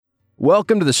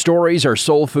Welcome to the Stories Are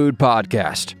Soul Food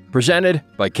podcast, presented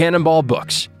by Cannonball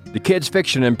Books, the kids'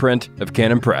 fiction imprint of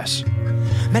Cannon Press.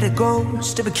 Met a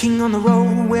ghost of a king on the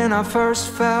road when I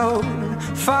first fell.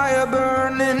 Fire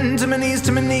burning to my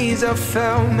knees I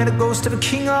fell. Met a ghost of a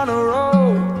king on the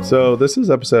road. So this is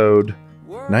episode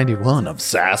 91 of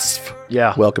SASF.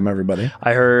 Yeah. Welcome, everybody.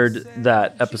 I heard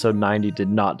that episode 90 did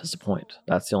not disappoint.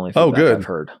 That's the only thing good. I've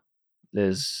heard.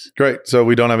 Is Great. So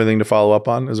we don't have anything to follow up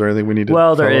on? Is there anything we need to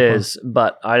Well, there follow up is,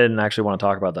 but I didn't actually want to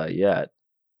talk about that yet.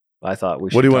 I thought we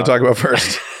should. What do you want to talk about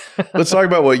first? Let's talk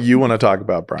about what you want to talk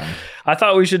about, Brian. I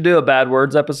thought we should do a bad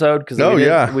words episode because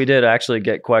we did actually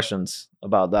get questions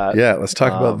about that. Yeah, let's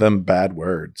talk about them bad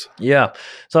words. Yeah.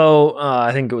 So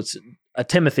I think it was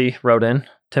Timothy wrote in,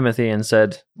 and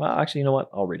said, well, actually, you know what?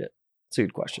 I'll read it. It's a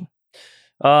good question.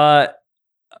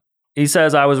 He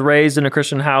says, I was raised in a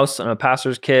Christian house. I'm a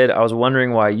pastor's kid. I was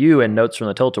wondering why you in Notes from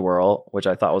the Tilt-A-Whirl, which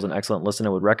I thought was an excellent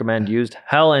listener, would recommend, used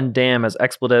hell and damn as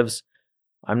expletives.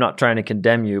 I'm not trying to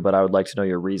condemn you, but I would like to know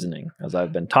your reasoning, as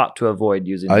I've been taught to avoid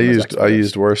using them as expletives. I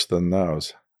used worse than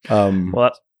those.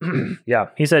 Well, yeah.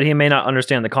 He said he may not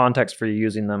understand the context for you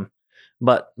using them,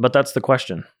 but that's the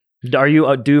question. Are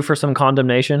you due for some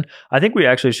condemnation? I think we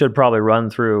actually should probably run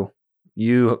through.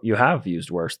 You have used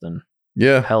worse than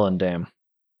hell and damn.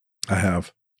 I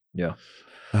have. Yeah.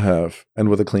 I have. And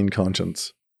with a clean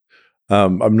conscience.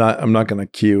 I'm not going to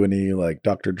cue any like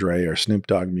Dr. Dre or Snoop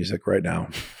Dogg music right now.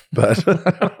 But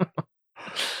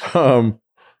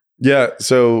yeah,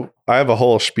 so I have a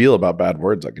whole spiel about bad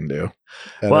words I can do.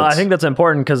 Well, I think that's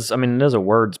important because, I mean, it is a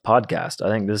words podcast. I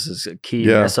think this is a key.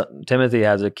 Yeah. Timothy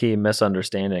has a key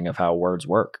misunderstanding of how words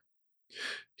work.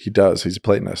 He does. He's a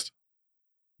Platonist.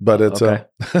 But it's okay.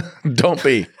 Don't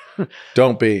be.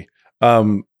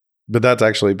 But that's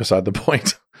actually beside the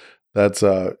point. That's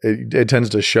it tends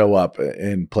to show up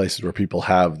in places where people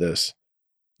have this.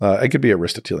 It could be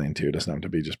Aristotelian too. It doesn't have to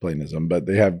be just Platonism, but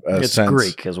they have a it's sense.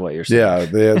 Greek is what you're saying. Yeah,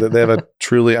 they have a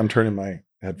truly. I'm turning my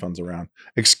headphones around.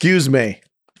 Excuse me.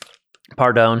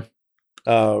 Pardon.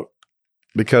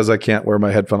 Because I can't wear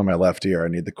my headphone on my left ear. I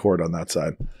need the cord on that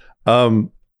side.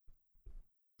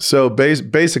 So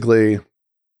basically,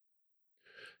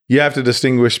 you have to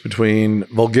distinguish between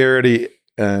vulgarity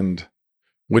and,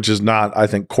 which is not, I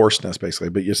think, coarseness, basically,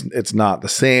 but it's not the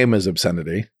same as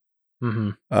obscenity.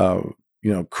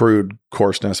 Mm-hmm. Crude,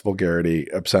 coarseness, vulgarity,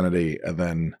 obscenity, and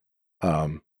then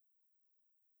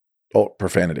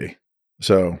profanity.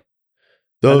 So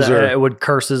those are. Would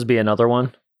curses be another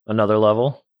one, another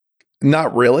level?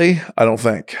 Not really. I don't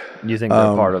think. You think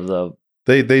they're part of the?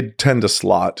 They tend to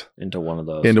slot into one of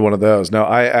those. Now,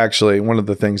 I actually, one of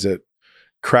the things that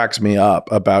cracks me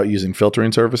up about using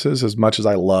filtering services, as much as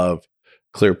I love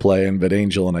ClearPlay and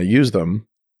VidAngel and I use them,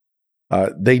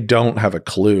 they don't have a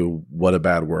clue what a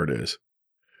bad word is.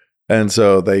 And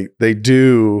so they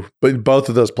do, but both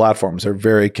of those platforms are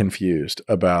very confused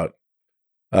about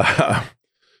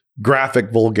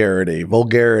graphic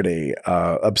vulgarity,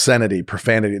 obscenity,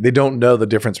 profanity. They don't know the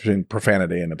difference between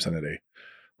profanity and obscenity.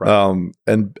 Right.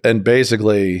 And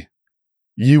basically,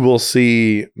 you will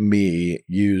see me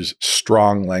use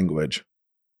strong language.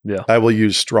 Yeah. I will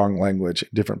use strong language in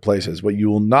different places. What you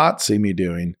will not see me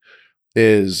doing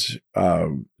is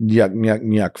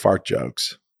yuck fart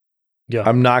jokes. Yeah.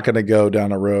 I'm not going to go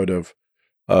down a road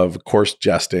of coarse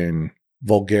jesting,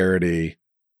 vulgarity,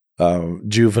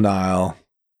 juvenile,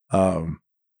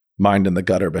 mind in the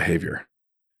gutter behavior.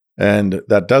 And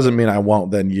that doesn't mean I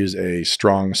won't then use a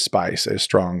strong spice, a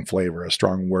strong flavor, a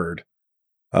strong word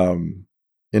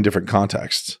in different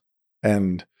contexts.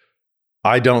 And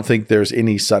I don't think there's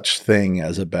any such thing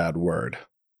as a bad word.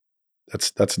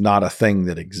 That's not a thing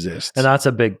that exists. And that's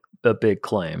a big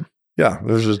claim. Yeah,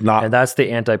 there's just not. And that's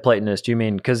the anti-Platonist. You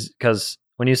mean because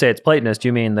when you say it's Platonist,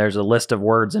 you mean there's a list of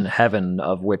words in heaven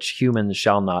of which humans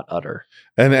shall not utter.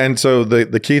 And so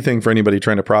the key thing for anybody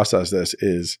trying to process this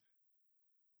is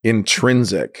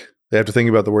intrinsic. They have to think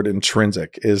about the word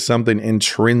intrinsic. Is something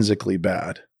intrinsically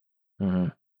bad? Mm-hmm.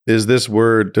 Is this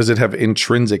word, does it have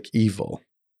intrinsic evil?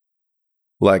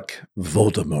 Like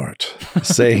Voldemort,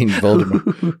 saying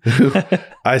Voldemort.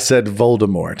 I said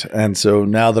Voldemort. And so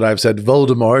now that I've said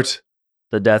Voldemort,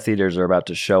 the Death Eaters are about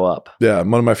to show up. Yeah.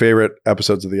 One of my favorite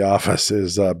episodes of The Office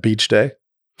is Beach Day.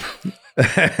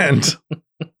 And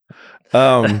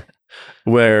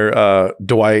where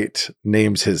Dwight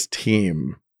names his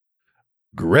team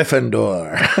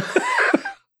Gryffindor.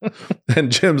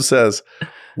 And Jim says,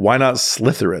 why not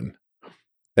Slytherin?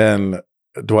 And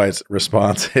Dwight's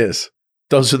response is,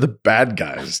 those are the bad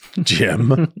guys,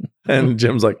 Jim. And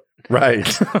Jim's like, right.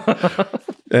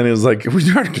 And he was like, we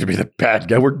aren't going to be the bad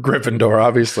guy. We're Gryffindor,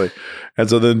 obviously. And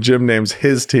so then Jim names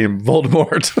his team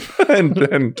Voldemort.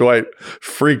 and Dwight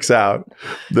freaks out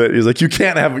that he's like, you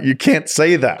can't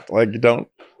say that. Like, don't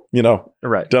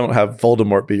have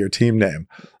Voldemort be your team name.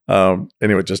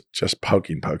 Anyway, just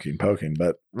poking.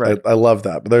 But I love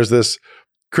that. But there's this,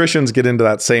 Christians get into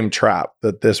that same trap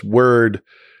that this word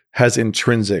has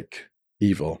intrinsic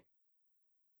evil.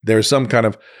 There's some kind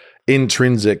of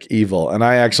intrinsic evil. And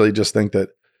I actually just think that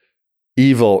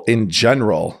evil in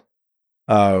general,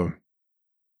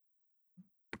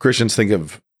 Christians think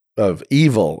of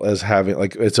evil as having,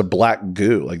 like, it's a black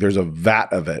goo. Like there's a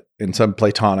vat of it in some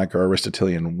Platonic or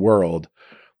Aristotelian world.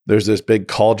 There's this big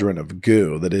cauldron of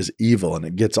goo that is evil and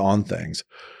it gets on things.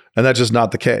 And that's just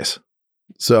not the case.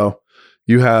 So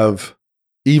you have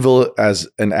evil as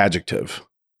an adjective.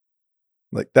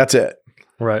 Like that's it.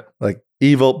 Right. Like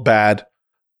evil, bad,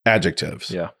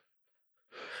 adjectives. Yeah.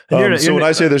 So when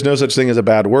I say there's no such thing as a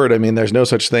bad word, I mean there's no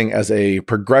such thing as a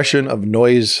progression of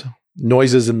noises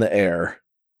in the air.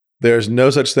 There's no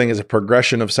such thing as a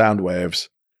progression of sound waves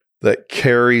that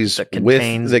carries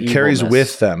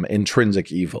with them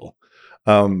intrinsic evil.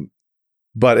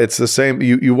 But it's the same.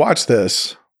 You watch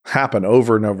this happen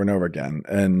over and over and over again.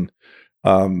 And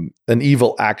an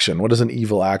evil action. What is an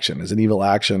evil action? Is an evil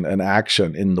action an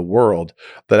action in the world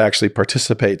that actually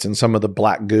participates in some of the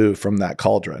black goo from that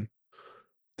cauldron?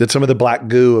 Did some of the black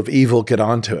goo of evil get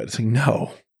onto it? It's like,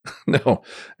 no.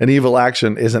 An evil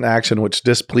action is an action which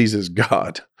displeases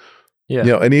God.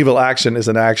 Yeah. An evil action is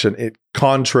an action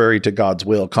contrary to God's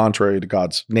will, contrary to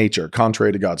God's nature,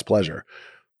 contrary to God's pleasure.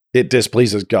 It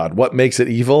displeases God. What makes it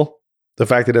evil? The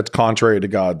fact that it's contrary to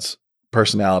God's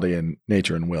personality and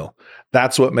nature and will.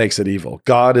 That's what makes it evil.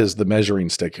 God is the measuring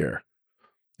stick here.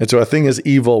 And so a thing is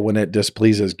evil when it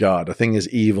displeases God. A thing is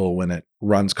evil when it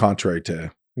runs contrary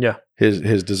to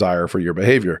his desire for your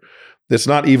behavior. It's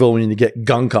not evil when you get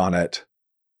gunk on it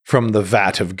from the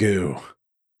vat of goo,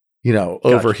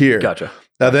 over here. Gotcha.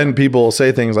 Now then people will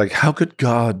say things like, how could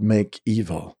God make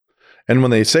evil? And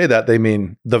when they say that, they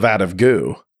mean the vat of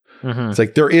goo. Mm-hmm. It's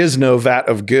like, there is no vat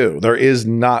of goo. There is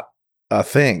not a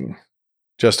thing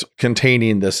just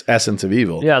containing this essence of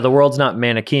evil. Yeah, the world's not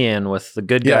Manichaean with the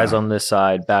good guys on this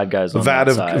side, bad guys on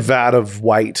that side. Vat of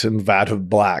white and vat of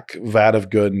black, vat of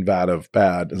good and vat of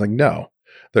bad. It's like, no,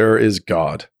 there is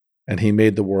God, and he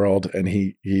made the world, and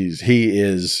he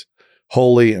is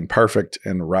holy and perfect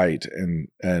and right,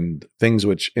 and things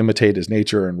which imitate his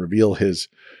nature and reveal his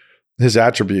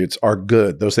attributes are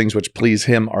good. Those things which please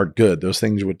him are good. Those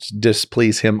things which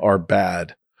displease him are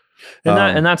bad. In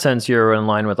that sense, you're in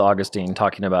line with Augustine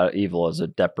talking about evil as a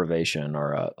deprivation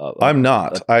or I'm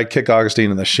not. I kick Augustine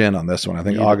in the shin on this one. I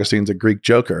think Augustine's a Greek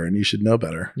joker, and you should know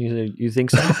better. You think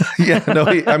so? Yeah, no,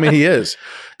 he is,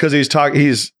 because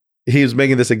he's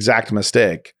making this exact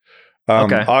mistake.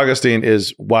 Okay. Augustine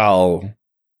is wildly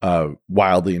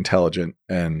intelligent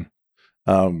and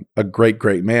a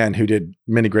great man who did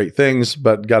many great things,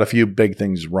 but got a few big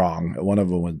things wrong. One of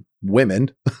them was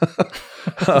women.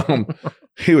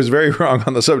 He was very wrong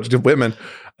on the subject of women.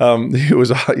 He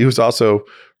was also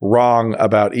wrong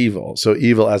about evil. So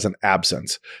evil as an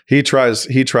absence. He tries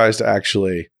to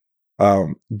actually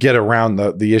get around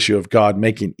the issue of God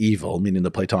making evil, meaning the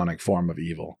Platonic form of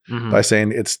evil, by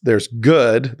saying there's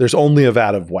good. There's only a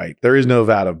vat of white. There is no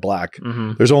vat of black.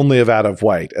 Mm-hmm. There's only a vat of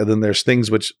white. And then there's things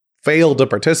which fail to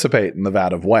participate in the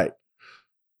vat of white.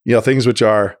 Things which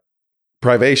are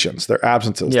privations. They're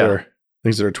absences. Yeah. They're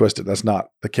things that are twisted. That's not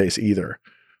the case either.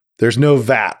 There's no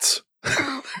vats.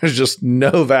 There's just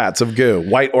no vats of goo,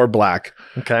 white or black.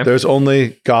 Okay. There's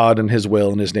only God and his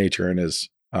will and his nature and his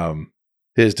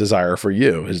desire for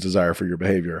you, his desire for your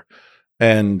behavior.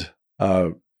 And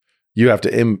you have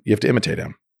to imitate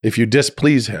him. If you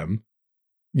displease him,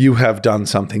 you have done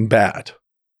something bad.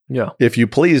 Yeah. If you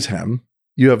please him,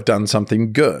 you have done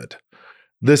something good.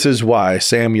 This is why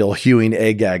Samuel hewing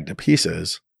Agag to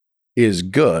pieces is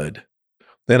good.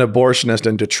 An abortionist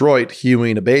in Detroit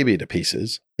hewing a baby to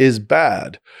pieces is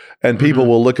bad. And people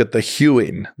will look at the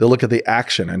hewing, they'll look at the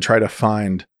action and try to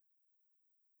find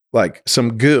like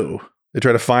some goo. They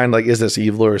try to find like, is this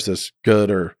evil or is this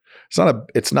good? Or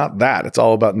it's not that. It's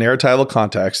all about narratival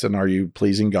context. And are you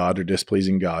pleasing God or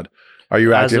displeasing God? Are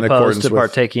you acting in accordance as opposed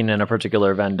to partaking in a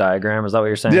particular Venn diagram? Is that what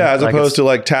you're saying? Yeah, as opposed to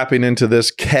like tapping into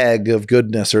this keg of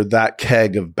goodness or that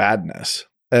keg of badness.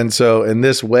 And so in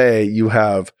this way, you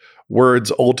have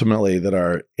words ultimately that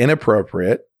are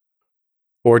inappropriate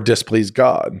or displease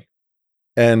God.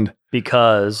 And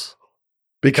because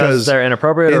they're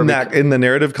inappropriate in the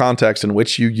narrative context in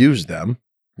which you use them.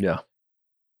 Yeah.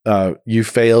 You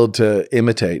failed to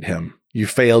imitate him. You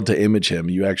failed to image him.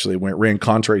 You actually ran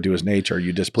contrary to his nature.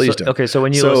 You displeased him. Okay, so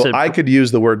when you So listed, I could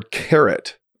use the word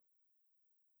carrot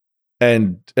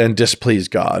and displease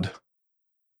God.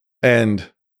 And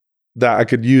that I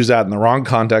could use that in the wrong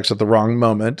context at the wrong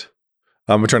moment.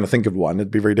 I'm trying to think of one.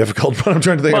 It'd be very difficult, but I'm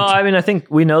trying to think well, of I mean, I think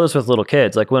we know this with little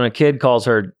kids. Like when a kid calls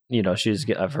her,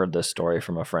 I've heard this story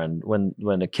from a friend.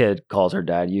 When a kid calls her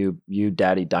dad, you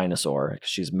daddy dinosaur, because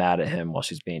she's mad at him while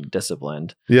she's being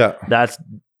disciplined. Yeah. That's,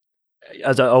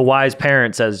 as a wise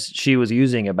parent says, she was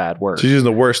using a bad word. She's using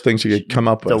the worst thing she could come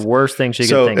up with. The worst thing she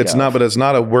could think it's of. not, but it's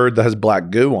not a word that has black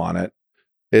goo on it.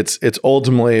 It's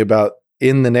ultimately about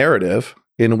in the narrative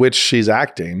in which she's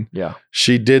acting. Yeah.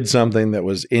 She did something that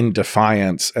was in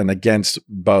defiance and against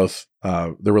both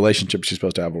the relationship she's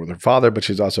supposed to have with her father, but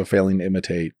she's also failing to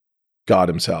imitate God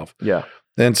himself. Yeah.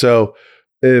 And so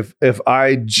if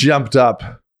I jumped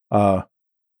up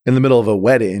in the middle of a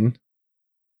wedding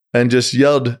and just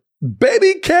yelled,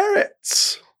 "Baby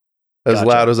carrots," as Gotcha.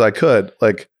 loud as I could,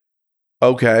 like,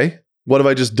 okay, what have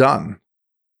I just done?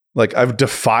 Like, I've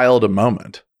defiled a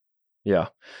moment. Yeah.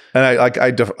 And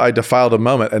I defiled a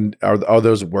moment. And are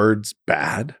those words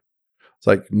bad? It's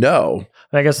like, no.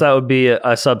 I guess that would be a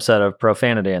subset of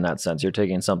profanity in that sense. You're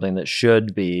taking something that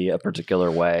should be a particular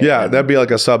way. Yeah, and- that'd be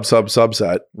like a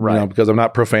subset, Right. because I'm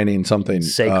not profaning something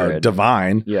Sacred.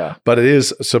 divine, Yeah. but it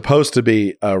is supposed to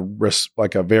be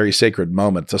like a very sacred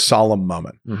moment. It's a solemn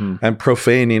moment. Mm-hmm. I'm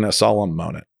profaning a solemn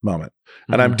moment.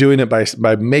 And I'm doing it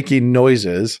by making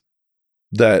noises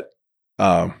that,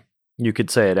 You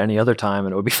could say it any other time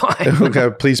and it would be fine. okay,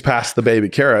 please pass the baby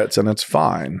carrots, and it's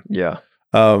fine. Yeah.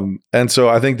 And so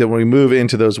I think that when we move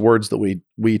into those words that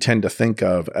we tend to think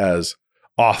of as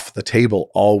off the table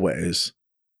always,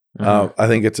 I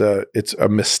think it's a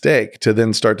mistake to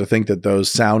then start to think that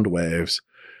those sound waves,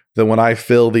 that when I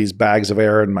fill these bags of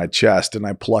air in my chest and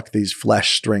I pluck these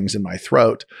flesh strings in my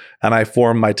throat and I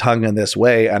form my tongue in this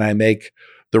way and I make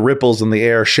the ripples in the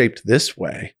air shaped this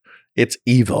way, it's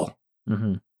evil.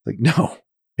 Mm-hmm. Like, no,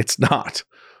 it's not.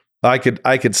 I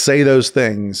could say those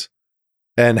things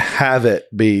and have it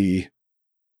be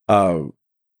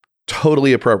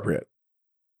totally appropriate.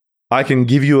 I can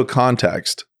give you a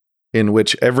context in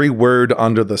which every word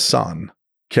under the sun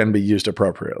can be used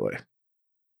appropriately.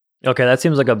 Okay, that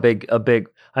seems like a big.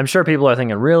 I'm sure people are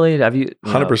thinking, really? Have you?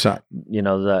 100%.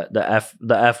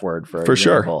 The F word for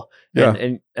sure. example.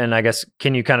 Yeah. And I guess,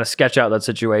 can you kind of sketch out that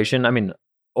situation? I mean,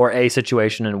 or a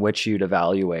situation in which you'd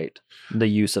evaluate the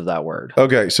use of that word.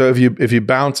 Okay, so if you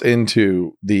bounce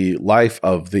into the life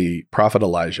of the prophet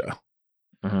Elijah,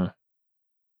 Mm-hmm.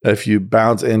 if you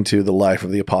bounce into the life of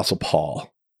the apostle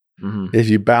Paul, Mm-hmm. if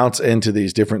you bounce into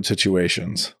these different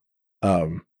situations,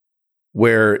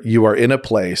 where you are in a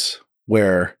place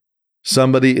where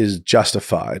somebody is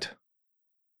justified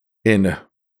in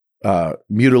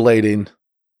mutilating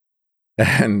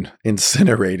and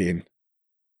incinerating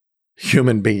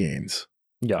human beings.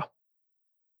 Yeah.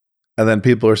 And then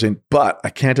people are saying, but I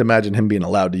can't imagine him being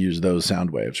allowed to use those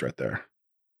sound waves right there.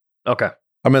 Okay.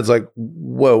 I mean, it's like,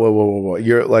 whoa.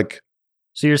 You're like,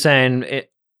 So you're saying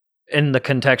in the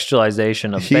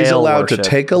contextualization of he's Baal allowed worship, to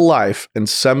take a life and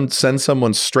send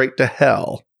someone straight to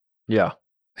hell. Yeah.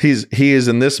 He is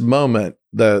in this moment,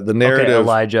 the narrative. Okay,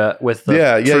 Elijah with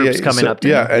the troops coming up to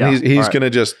him. And he's All right. going to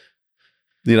just,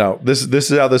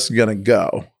 this is how this is going to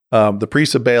go. The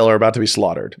priests of Baal are about to be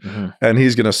slaughtered, Mm-hmm. and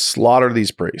he's going to slaughter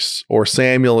these priests, or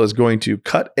Samuel is going to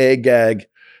cut Agag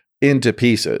into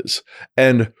pieces.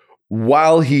 And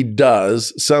while he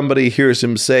does, somebody hears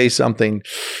him say something.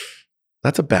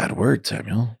 That's a bad word,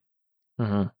 Samuel.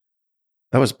 Mm-hmm.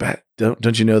 That was bad.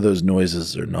 Don't you know those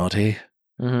noises are naughty?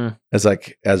 Mm-hmm. It's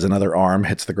like as another arm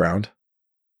hits the ground.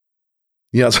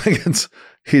 It's like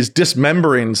he's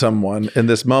dismembering someone in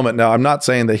this moment. Now, I'm not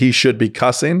saying that he should be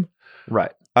cussing.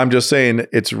 Right. I'm just saying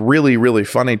it's really, really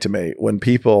funny to me when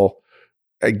people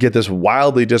get this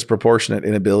wildly disproportionate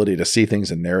inability to see things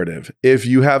in narrative. If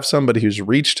you have somebody who's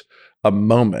reached a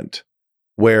moment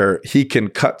where he can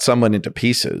cut someone into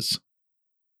pieces,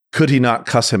 could he not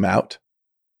cuss him out?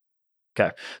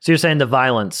 Okay. So you're saying the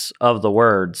violence of the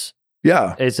words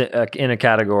Yeah. is in a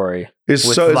category. It's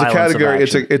with a violence of category.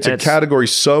 action. It's a category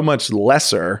so much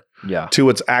lesser Yeah. to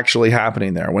what's actually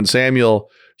happening there. When Samuel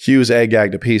hews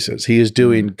Agag to pieces, he is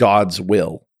doing God's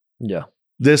will. Yeah.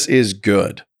 This is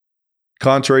good.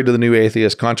 Contrary to the new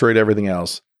atheist, contrary to everything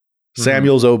else, Mhm.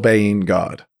 Samuel's obeying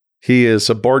God. He is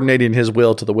subordinating his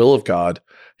will to the will of God.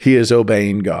 He is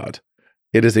obeying God.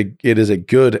 It is a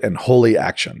good and holy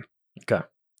action. Okay.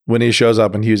 When he shows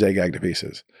up and hews Agag to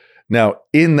pieces. Now,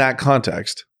 in that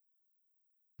context,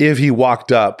 if he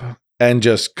walked up and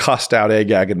just cussed out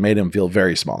Agag and made him feel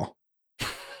very small,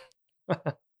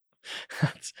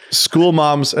 School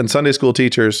moms and Sunday school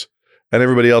teachers and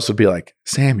everybody else would be like,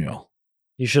 Samuel,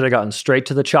 You should have gotten straight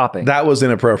to the chopping. that was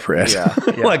inappropriate. Yeah.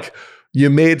 Like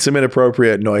you made some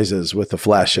inappropriate noises with the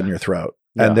flesh in your throat.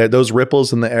 And those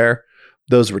ripples in the air,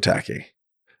 those were tacky.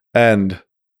 And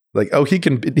like, oh, he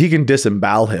can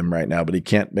disembowel him right now, but he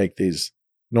can't make these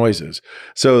noises.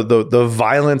 So the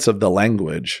violence of the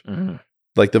language,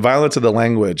 like the violence of the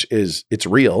language it's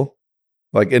real.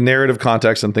 Like in narrative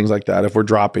context and things like that, if we're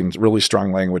dropping really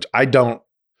strong language,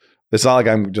 it's not like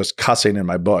I'm just cussing in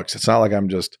my books. It's not like I'm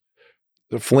just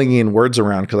flinging words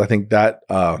around because I think that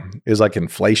is like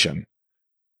inflation.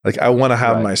 Like I want to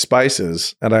have my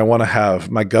spices and I want to have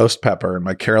my ghost pepper and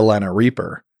my Carolina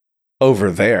Reaper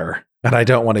over there. And I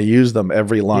don't want to use them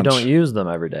every lunch. You don't use them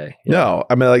every day. No,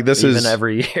 I mean like this Even is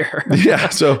every year. yeah.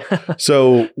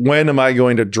 So when am I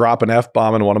going to drop an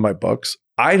F-bomb in one of my books?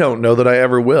 I don't know that I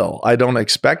ever will. I don't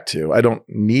expect to. I don't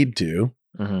need to.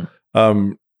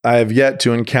 I have yet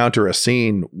to encounter a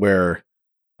scene where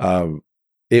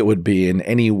it would be in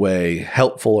any way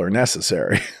helpful or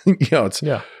necessary.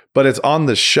 But it's on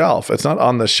the shelf. It's not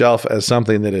on the shelf as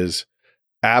something that is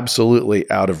absolutely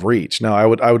out of reach. Now, I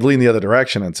would lean the other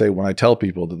direction and say when I tell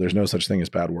people that there's no such thing as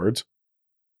bad words,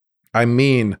 I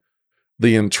mean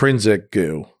the intrinsic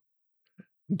goo.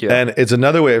 Yeah. And it's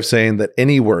another way of saying that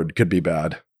any word could be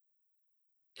bad.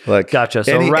 Like gotcha.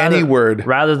 So any word,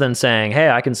 rather than saying, "Hey,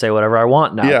 I can say whatever I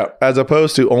want now." Yeah, as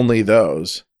opposed to only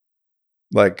those.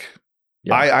 Like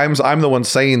I'm the one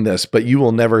saying this, but you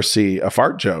will never see a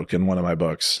fart joke in one of my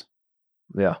books.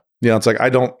 Yeah. It's like I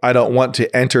don't want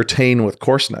to entertain with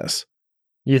coarseness.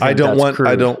 I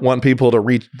don't want people to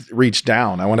reach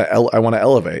down. I want to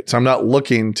elevate. So I'm not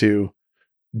looking to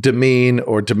demean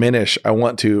or diminish. I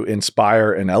want to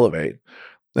inspire and elevate.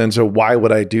 And so why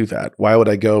would I do that? Why would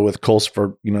I go with coarse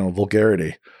for,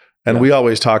 vulgarity? And we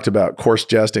always talked about coarse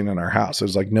jesting in our house.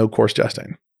 There's like no coarse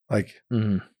jesting. Like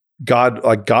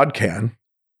God can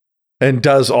and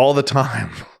does all the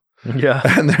time. Yeah.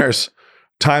 And there's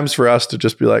times for us to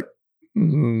just be like,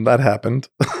 that happened.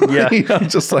 Yeah.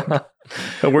 Just like,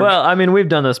 well, I mean, we've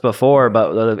done this before,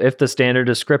 but if the standard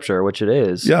is scripture, which it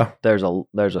is, there's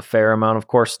a fair amount of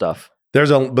coarse stuff.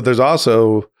 But there's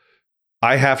also,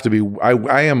 I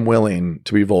am willing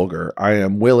to be vulgar. I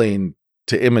am willing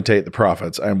to imitate the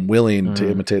prophets. I'm willing to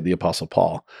imitate the Apostle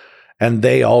Paul, and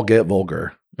they all get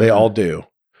vulgar. They all do.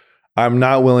 I'm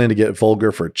not willing to get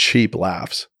vulgar for cheap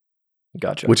laughs.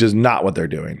 Gotcha. Which is not what they're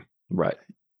doing. Right.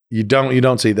 You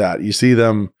don't see that. You see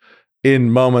them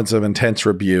in moments of intense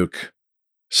rebuke,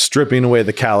 stripping away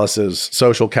the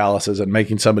social calluses, and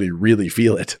making somebody really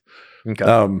feel it.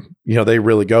 Okay. They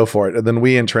really go for it. And then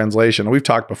we in translation, we've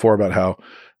talked before about how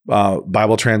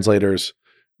Bible translators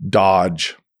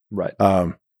dodge. Right.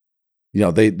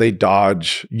 They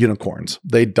dodge unicorns.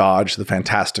 They dodge the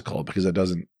fantastical because it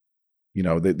doesn't,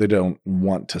 they don't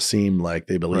want to seem like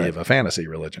they believe a fantasy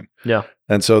religion. Yeah.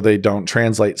 And so they don't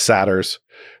translate satyrs.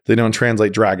 They don't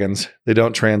translate dragons. They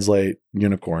don't translate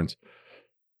unicorns.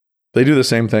 They do the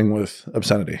same thing with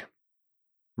obscenity.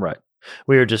 Right.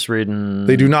 We were just reading.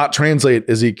 They do not translate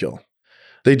Ezekiel.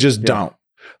 They just don't.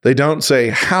 They don't say,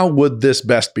 how would this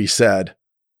best be said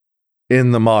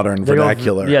in the modern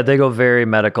vernacular? They go very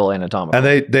medical anatomical.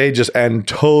 And they just, and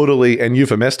totally, and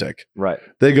euphemistic. Right.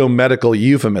 They go medical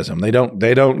euphemism. They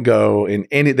don't go in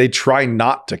any, they try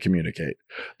not to communicate.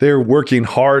 They're working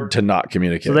hard to not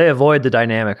communicate. So they avoid the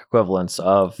dynamic equivalence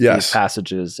of these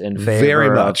passages in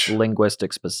favor of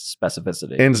linguistic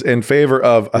specificity. In favor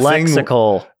of a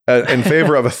lexical. In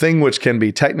favor of a thing which can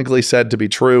be technically said to be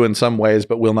true in some ways,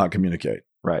 but will not communicate.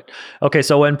 Right. Okay.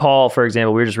 So when Paul, for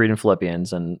example, we were just reading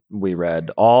Philippians and we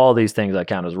read all these things that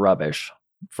count as rubbish,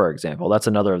 for example. That's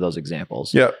another of those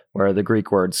examples. Yeah. Where the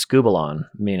Greek word skubalon,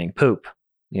 meaning poop,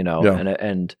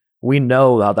 and we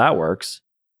know how that works.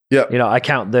 Yeah. I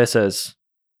count this as,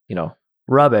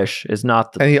 rubbish is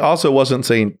not and he also wasn't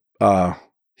saying,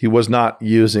 he was not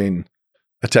using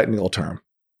a technical term.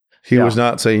 He was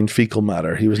not saying fecal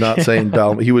matter. He was not saying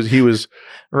he was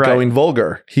going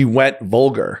vulgar. He went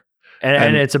vulgar.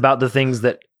 And it's about the things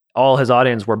that all his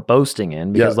audience were boasting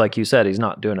in because like you said, he's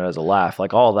not doing it as a laugh.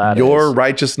 Like all that your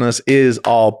righteousness is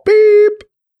all beep.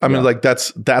 I mean, like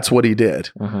that's what he did.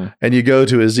 Mm-hmm. And you go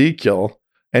to Ezekiel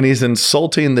and he's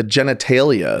insulting the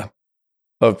genitalia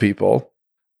of people.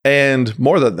 And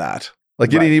more than that, like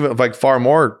getting even like far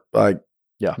more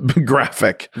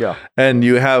graphic. Yeah. And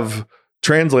you have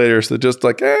translators that just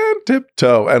like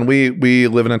tiptoe. And we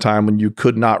live in a time when you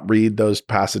could not read those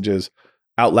passages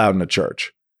out loud in a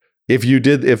church. If you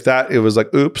did, it was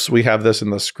like, oops, we have this in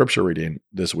the scripture reading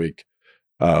this week.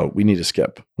 we need to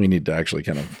skip. We need to actually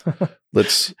kind of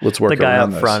let's work The guy around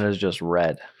up this. front is just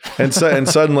red. And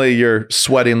suddenly you're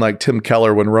sweating like Tim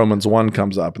Keller when Romans 1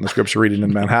 comes up in the scripture reading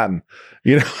in Manhattan.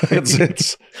 You know,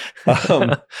 it's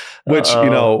which you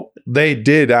know they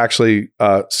did actually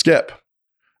skip.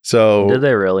 So Did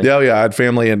they really? Yeah, I had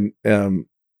family in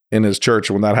his church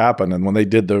when that happened, and when they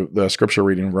did the scripture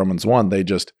reading in Romans 1, they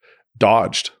just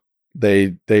dodged.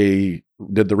 They did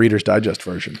the Reader's Digest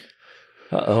version.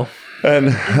 Uh-oh. And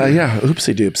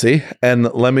oopsie doopsie.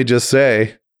 And let me just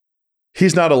say,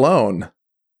 he's not alone.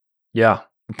 Yeah.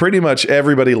 Pretty much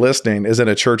everybody listening is in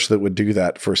a church that would do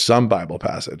that for some Bible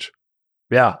passage.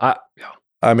 Yeah.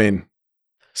 I mean,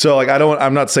 so like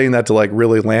I'm not saying that to like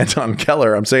really land on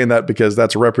Keller. I'm saying that because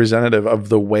that's representative of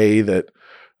the way that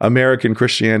American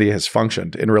Christianity has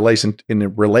functioned in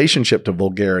relationship to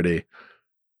vulgarity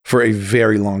for a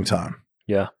very long time.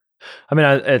 Yeah. I mean,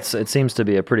 it seems to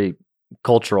be a pretty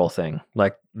cultural thing,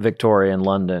 like Victorian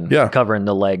London, covering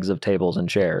the legs of tables and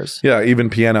chairs. Yeah, even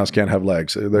pianos can't have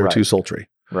legs; they're too sultry.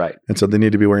 Right, and so they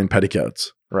need to be wearing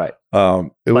petticoats. Right.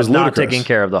 It was not ludicrous. taking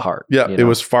care of the heart. Yeah, it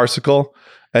was farcical,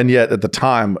 and yet at the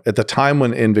time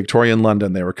when in Victorian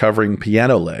London they were covering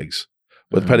piano legs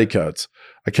with petticoats.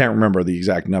 I can't remember the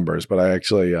exact numbers, but I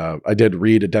actually I did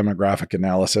read a demographic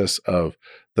analysis of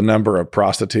the number of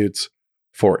prostitutes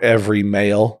for every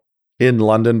male in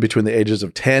London between the ages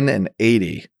of 10 and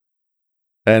 80.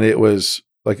 And it was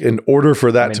like, in order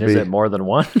for that to be... Is it more than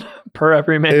one per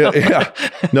every male? Yeah.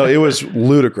 No, it was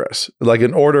ludicrous. Like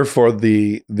in order for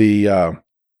the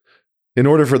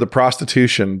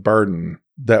prostitution burden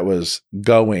that was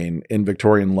going in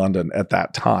Victorian London at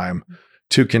that time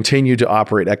to continue to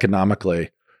operate economically,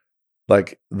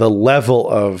 like the level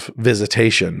of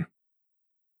visitation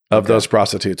of those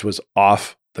prostitutes was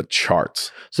off the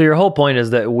charts. So your whole point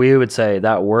is that we would say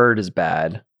that word is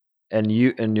bad, and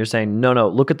you're saying no,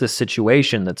 look at the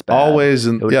situation that's bad. Always,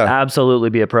 it would absolutely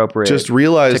be appropriate. Just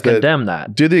realize to condemn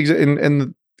that. And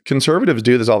the conservatives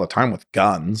do this all the time with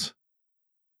guns.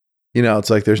 You know, it's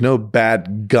like there's no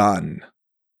bad gun.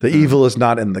 The evil is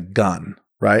not in the gun,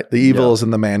 right? The evil is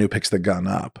in the man who picks the gun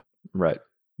up. Right.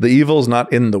 The evil is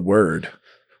not in the word.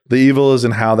 The evil is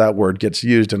in how that word gets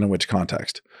used and in which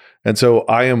context. And so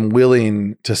I am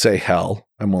willing to say hell.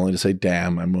 I'm willing to say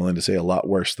damn. I'm willing to say a lot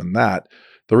worse than that.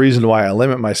 The reason why I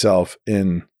limit myself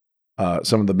in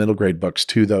some of the middle grade books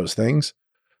to those things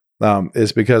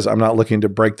is because I'm not looking to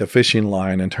break the fishing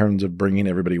line in terms of bringing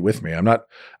everybody with me. I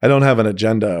don't have an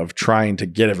agenda of trying to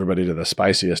get everybody to the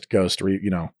spiciest ghost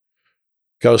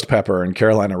pepper and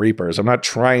Carolina Reapers. I'm not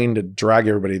trying to drag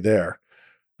everybody there.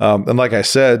 And like I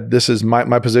said, this is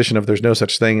my position of there's no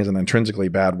such thing as an intrinsically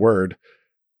bad word.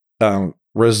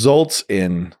 Results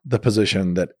in the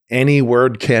position that any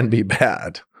word can be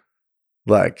bad.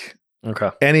 Like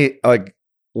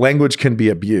language can be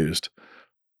abused,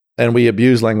 and we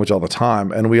abuse language all the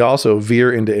time. And we also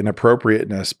veer into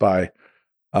inappropriateness by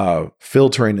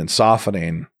filtering and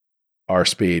softening our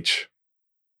speech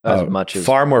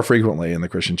far more frequently in the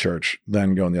Christian church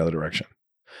than going the other direction.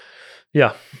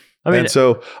 Yeah. I mean, and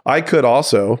so I could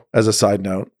also, as a side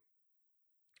note,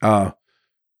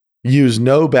 use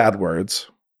no bad words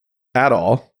at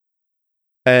all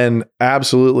and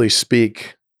absolutely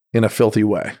speak in a filthy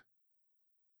way.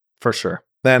 For sure.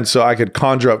 And so I could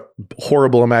conjure up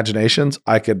horrible imaginations.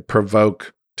 I could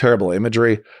provoke terrible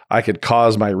imagery. I could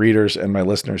cause my readers and my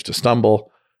listeners to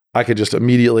stumble. I could just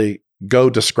immediately go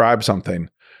describe something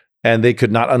and they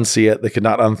could not unsee it. They could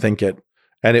not unthink it.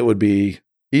 And it would be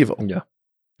evil. Yeah.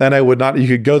 And you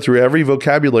could go through every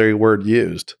vocabulary word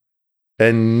used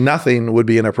and nothing would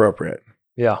be inappropriate.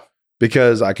 Yeah.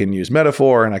 Because I can use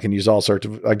metaphor and I can use all sorts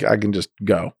of, I can just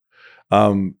go.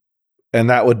 And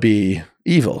that would be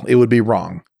evil. It would be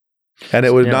wrong. And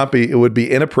it would not be, it would be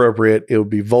inappropriate. It would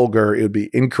be vulgar. It would be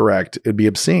incorrect. It would be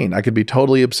obscene. I could be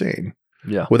totally obscene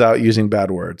without using bad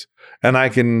words. And I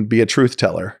can be a truth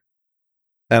teller.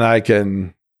 And I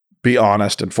can be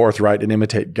honest and forthright and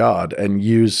imitate God and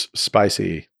use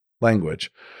spicy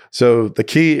language. So the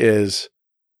key is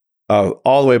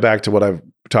all the way back to what I've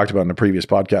talked about in a previous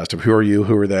podcast of who are you?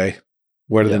 Who are they?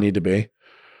 Where do they need to be?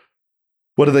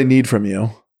 What do they need from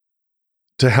you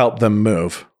to help them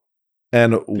move?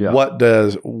 And what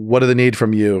do they need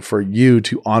from you for you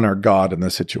to honor God in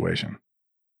this situation?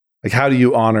 Like, how do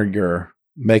you honor your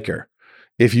maker?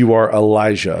 If you are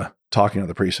Elijah talking to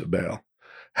the priest of Baal,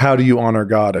 how do you honor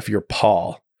God if you're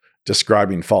Paul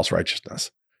describing false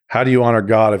righteousness? How do you honor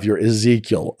God if you're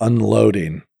Ezekiel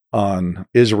unloading on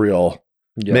Israel,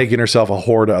 making herself a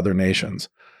whore to other nations?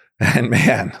 And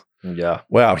man,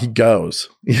 wow, he goes,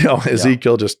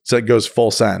 Ezekiel just goes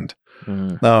full send.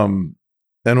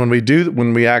 And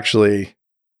when we actually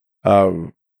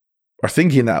are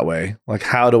thinking that way, like,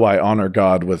 how do I honor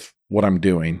God with what I'm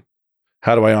doing?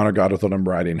 How do I honor God with what I'm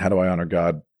writing? How do I honor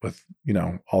God with,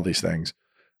 all these things?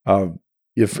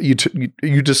 If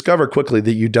you discover quickly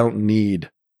that you don't need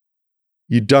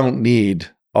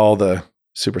all the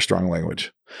super strong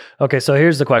language. Okay, so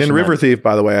here's the question. In River Thief,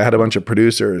 by the way, I had a bunch of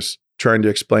producers trying to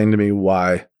explain to me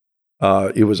why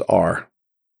it was R,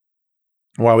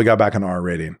 why we got back an R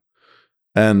rating.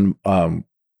 And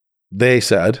they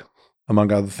said,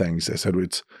 among other things, they said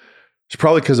it's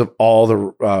probably because of all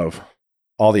the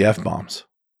F-bombs.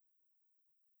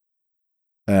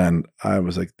 And I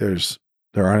was like, there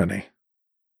aren't any. I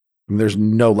mean, there's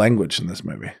no language in this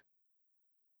movie.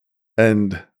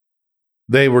 And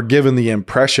they were given the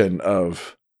impression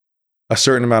of a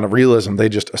certain amount of realism. They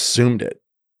just assumed it.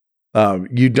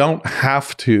 You don't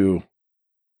have to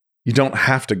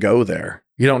go there.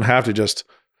 You don't have to just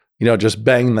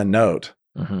bang the note.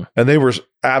 Mm-hmm. And they were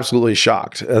absolutely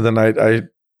shocked. And then I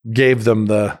gave them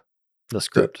the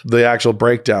script, the actual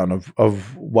breakdown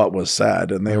of what was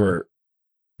said. And they were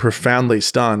profoundly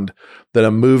stunned that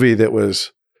a movie that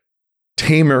was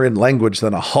tamer in language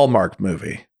than a Hallmark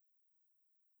movie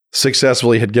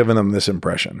successfully had given them this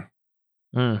impression.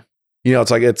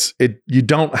 It's like you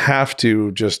don't have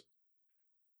to just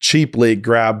cheaply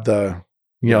grab the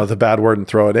bad word and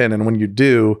throw it in. And when you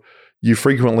do, you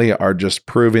frequently are just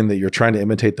proving that you're trying to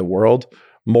imitate the world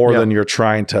more than you're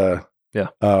trying to,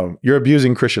 you're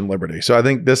abusing Christian liberty. So I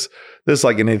think this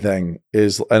like anything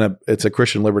it's a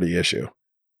Christian liberty issue.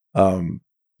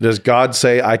 Does God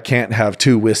say I can't have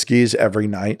 2 whiskeys every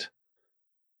night?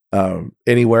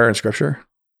 Anywhere in Scripture?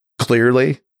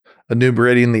 Clearly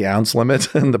enumerating the ounce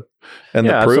limit and the proof?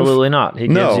 Absolutely not. He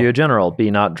gives you a general,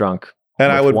 be not drunk.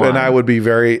 And I would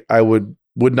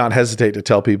not hesitate to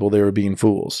tell people they were being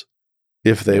fools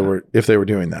if they were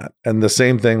doing that. And the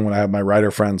same thing when I have my writer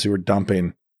friends who were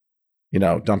dumping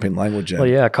language in. Well,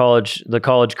 yeah, the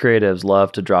college creatives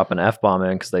love to drop an F-bomb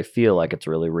in because they feel like it's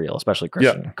really real, especially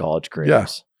Christian college creatives. Yeah.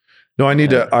 No, I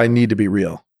need to be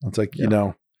real. It's like,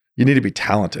 you need to be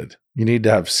talented. You need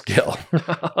to have skill.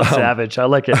 Savage. I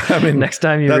like it. I mean, next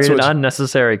time you read an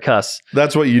unnecessary cuss.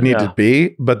 That's what you need to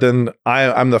be. But then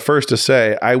I'm the first to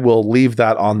say, I will leave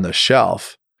that on the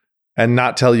shelf and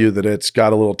not tell you that it's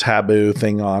got a little taboo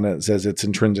thing on it that says it's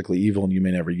intrinsically evil and you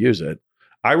may never use it.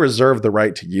 I reserve the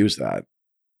right to use that.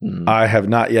 I have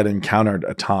not yet encountered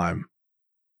a time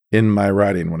in my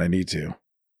writing when I need to.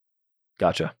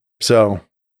 Gotcha. So,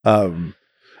 I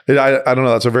don't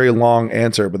know. That's a very long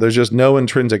answer, but there's just no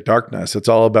intrinsic darkness. It's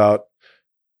all about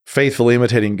faithfully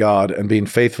imitating God and being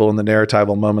faithful in the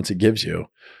narratival moments He gives you.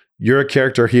 You're a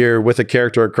character here with a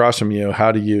character across from you.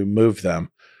 How do you move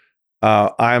them?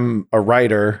 I'm a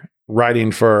writer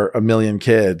writing for 1 million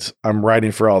kids. I'm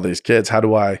writing for all these kids. How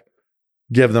do I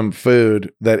give them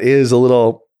food that is a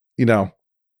little,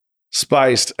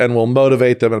 spiced and will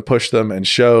motivate them and push them and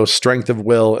show strength of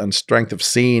will and strength of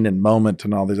scene and moment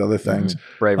and all these other things.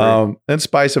 Bravery. And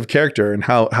spice of character. And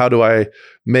how do I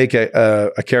make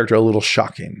a character a little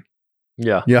shocking?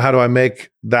 Yeah. How do I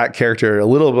make that character a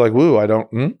little like, woo,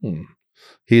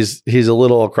 he's a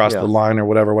little across the line or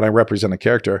whatever. When I represent a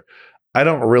character, I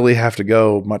don't really have to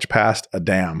go much past a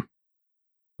damn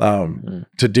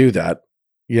to do that.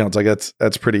 It's like,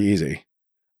 that's pretty easy.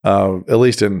 At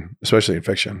least especially in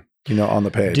fiction, on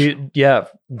the page.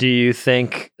 Do you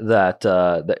think that,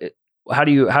 how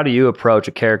do you approach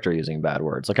a character using bad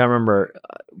words? Like I remember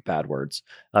bad words,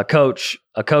 a coach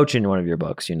in one of your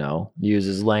books,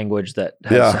 uses language that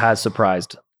has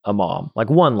surprised a mom, like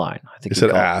one line. I think he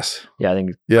said ass. Yeah. I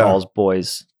think he calls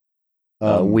boys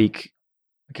weak.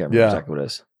 I can't remember exactly what it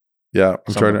is. Yeah.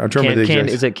 I'm trying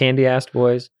to is it candy-assed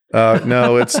boys?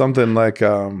 No, it's something like,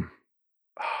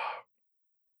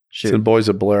 it's in Boys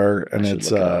a Blur, and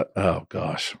it's oh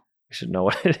gosh, you should know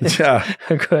what it is. Yeah,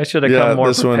 I should have come more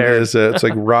this prepared. One is it's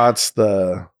like rots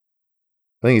the.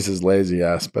 I think he says lazy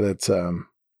ass, but it's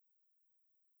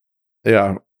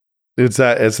it's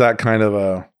that kind of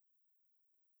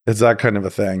a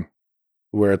thing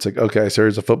where it's like, okay, so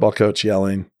here's a football coach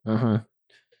yelling.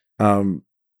 Am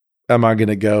I going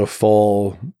to go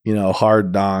full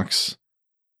Hard Knocks?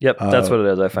 Yep, that's what it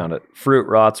is. I found it. Fruit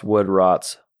rots, wood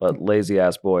rots, but lazy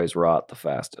ass boys rot the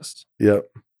fastest. Yep.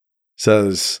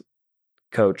 Says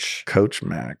Coach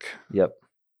Mac. Yep.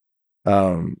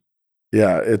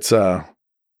 Yeah, it's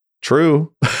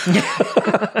true.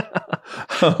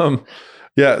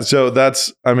 Yeah, so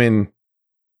that's, I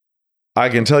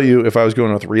can tell you if I was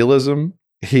going with realism,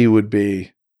 he would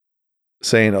be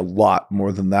saying a lot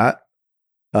more than that.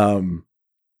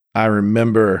 I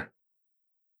remember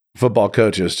football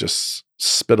coaches just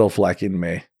spittle flecking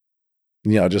me.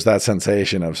 Just that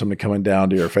sensation of somebody coming down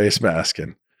to your face mask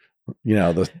and,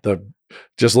 the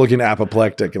just looking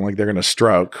apoplectic and like they're going to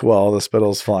stroke while the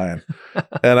spittle's flying.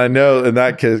 And I know in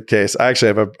that case, I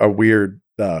actually have a weird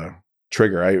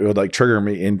trigger. It would like trigger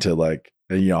me into like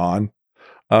a yawn.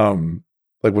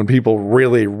 Like when people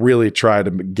really, really try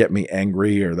to get me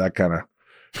angry or that kind of,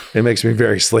 it makes me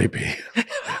very sleepy.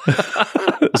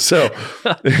 So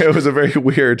it was a very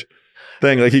weird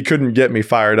thing. Like he couldn't get me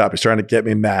fired up. He's trying to get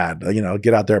me mad,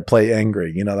 get out there, play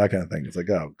angry, that kind of thing. It's like,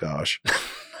 oh gosh.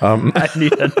 I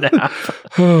need a nap.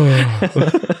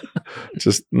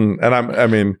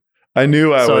 I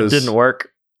knew I was. So it didn't work.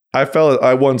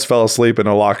 I once fell asleep in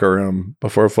a locker room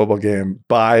before a football game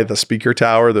by the speaker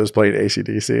tower that was playing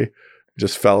AC/DC.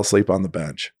 Just fell asleep on the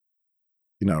bench,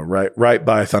 right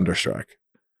by Thunderstruck.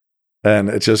 And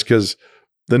it's just because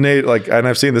and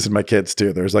I've seen this in my kids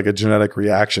too. There's like a genetic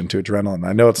reaction to adrenaline.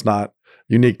 I know it's not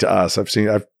unique to us.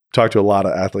 I've talked to a lot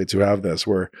of athletes who have this,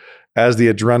 where as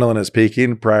the adrenaline is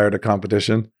peaking prior to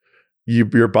competition,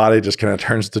 your body just kind of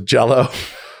turns to jello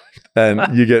and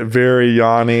you get very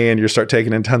yawny and you start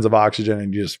taking in tons of oxygen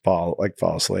and you just fall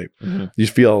asleep. Mm-hmm. You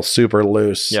feel super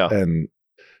loose. Yeah. And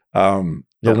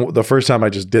the first time I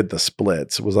just did the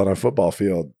splits was on a football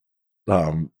field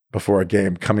before a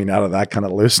game, coming out of that kind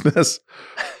of looseness.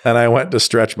 And I went to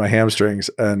stretch my hamstrings,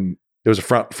 and it was a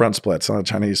front split, so not a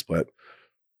Chinese split.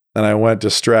 And I went to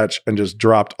stretch and just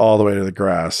dropped all the way to the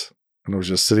grass. And I was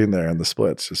just sitting there in the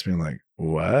splits, just being like,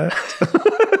 what?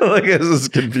 Like, this is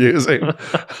confusing.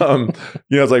 It's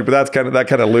like, but that's that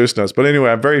kind of looseness. But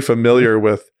anyway, I'm very familiar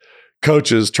with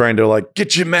coaches trying to like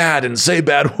get you mad and say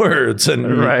bad words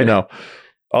and, right.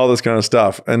 All this kind of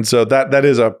stuff. And so that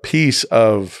is a piece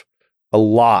of a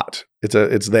lot.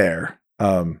 It's there.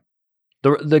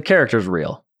 The character's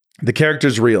real. The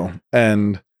character's real.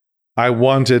 And I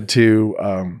wanted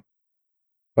to,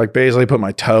 basically put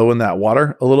my toe in that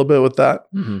water a little bit with that.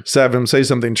 Mm-hmm. Have him say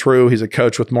something true. He's a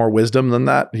coach with more wisdom than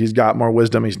that. He's got more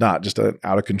wisdom. He's not just an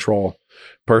out of control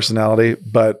personality,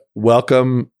 but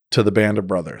welcome to the band of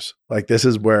brothers. Like, this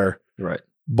is where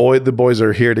the boys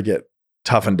are here to get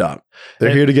toughened up.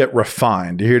 They're here to get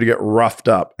refined. They're here to get roughed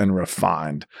up and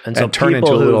refined. And so turn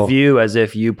people into who view as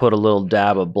if you put a little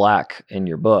dab of black in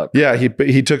your book. Yeah.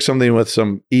 He took something with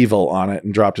some evil on it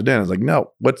and dropped it in. It's like,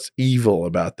 no, what's evil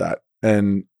about that?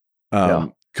 And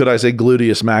could I say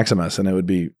gluteus maximus and it would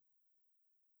be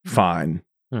fine?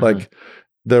 Mm-hmm. Like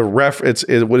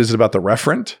what is it about the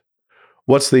referent?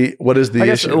 What is the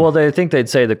issue? Well, they think they'd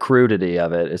say the crudity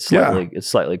of it. It's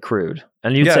slightly crude.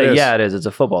 And you'd say, it is. It's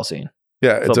a football scene.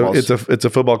 Yeah, it's a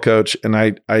football coach. And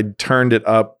I turned it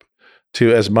up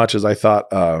to as much as I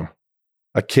thought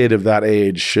a kid of that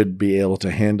age should be able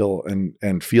to handle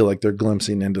and feel like they're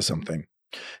glimpsing into something.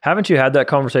 Haven't you had that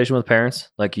conversation with parents?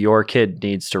 Like, your kid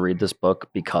needs to read this book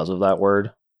because of that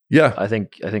word. Yeah. I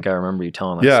think I remember you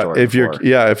telling that story.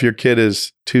 If your kid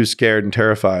is too scared and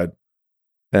terrified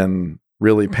and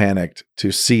really panicked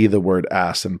to see the word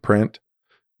ass in print,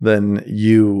 then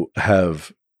you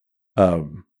have,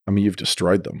 you've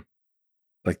destroyed them.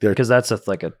 Like, because that's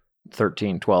like a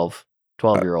 13,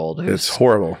 12-year-old who's it's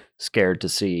horrible, scared to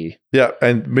see. Yeah.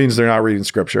 And it means they're not reading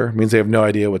scripture. It means they have no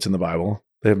idea what's in the Bible.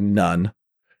 They have none.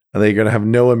 And they're going to have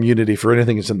no immunity for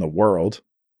anything that's in the world.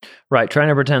 Right. Trying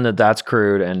to pretend that that's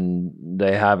crude, and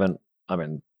they haven't.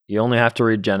 You only have to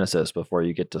read Genesis before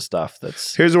you get to stuff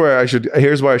that's. Here's why I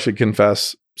should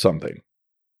confess something.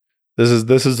 This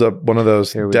is one of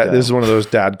those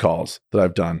dad calls that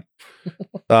I've done.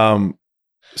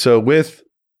 So with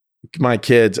my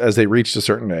kids, as they reached a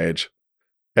certain age,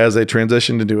 as they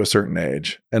transitioned into a certain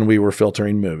age, and we were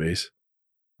filtering movies,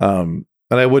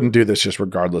 and I wouldn't do this just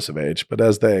regardless of age, but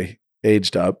as they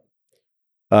aged up,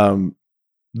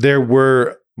 there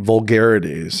were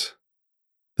vulgarities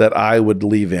that I would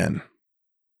leave in.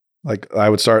 Like, I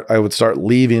would start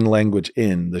leaving language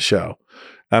in the show.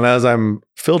 And as I'm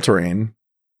filtering,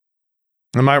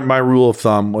 and my rule of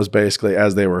thumb was basically,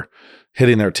 as they were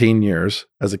hitting their teen years,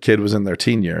 as a kid was in their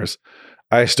teen years,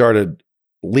 I started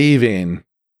leaving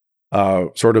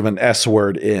sort of an S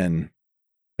word in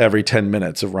every 10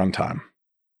 minutes of runtime.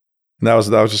 And that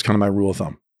was just kind of my rule of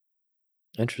thumb.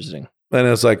 Interesting. And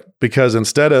it's like, because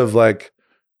instead of like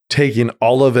taking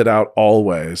all of it out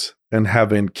always and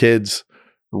having kids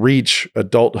reach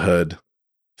adulthood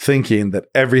thinking that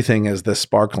everything is this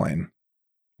sparkling,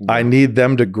 I need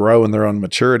them to grow in their own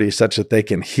maturity such that they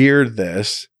can hear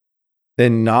this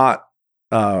and not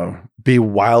be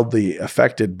wildly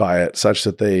affected by it, such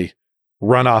that they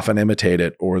run off and imitate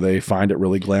it, or they find it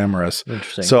really glamorous.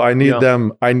 Interesting. So I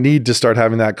need to start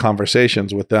having that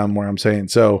conversations with them where I'm saying,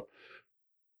 so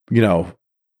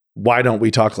why don't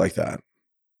we talk like that?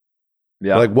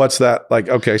 Yeah. Like, what's that? Like,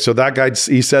 okay, so that guy,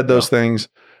 he said those things,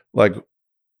 like,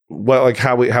 what, like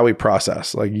how we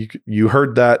process, like you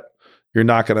heard that, you're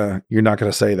not gonna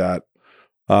say that,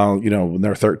 when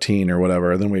they're 13 or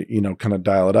whatever, and then we, kind of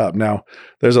dial it up. Now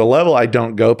there's a level I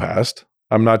don't go past.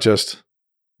 I'm not just,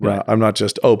 I'm not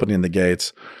just opening the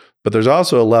gates, but there's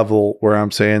also a level where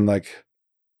I'm saying, like,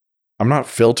 I'm not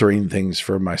filtering things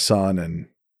for my son and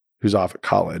who's off at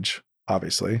college,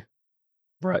 obviously.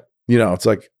 Right. It's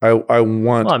like, I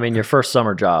want, Well, I mean, your first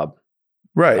summer job.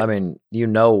 right. I mean,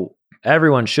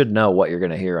 everyone should know what you're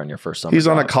going to hear on your first summer He's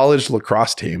job. on a college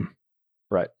lacrosse team.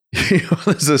 Right.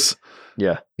 This is,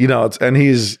 Yeah. and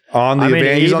he's on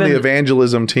the, he's on the even-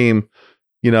 evangelism team,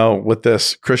 with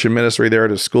this Christian ministry there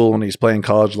at his school, and he's playing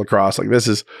college lacrosse. Like,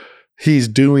 he's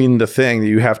doing the thing that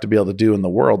you have to be able to do in the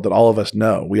world that all of us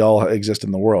know. We all exist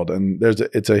in the world. And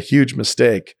it's a huge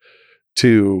mistake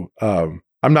to,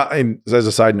 I'm not, as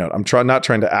a side note, I'm not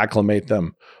trying to acclimate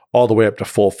them all the way up to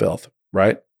full filth.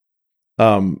 Right.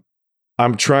 I'm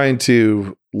trying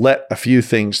to let a few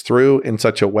things through in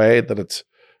such a way that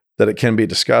it can be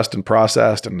discussed and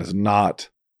processed and is not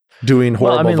doing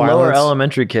horrible violence. Lower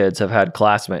elementary kids have had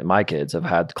my kids have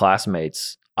had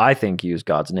classmates, I think, use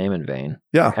God's name in vain.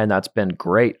 Yeah. And that's been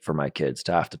great for my kids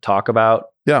to have to talk about.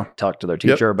 Yeah. Talk to their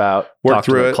teacher about. Work talk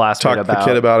through to their it. classmate Talk to the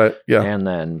kid about it. Yeah. And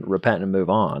then repent and move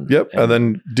on. Yep. And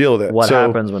then deal with it. What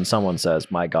happens when someone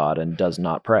says, "My God," and does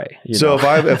not pray? So if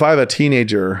I have a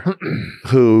teenager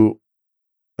who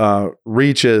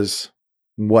reaches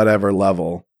whatever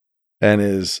level and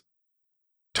is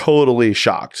totally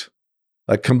shocked,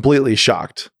 like completely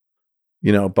shocked,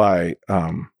 by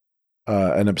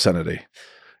an obscenity,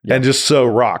 and just so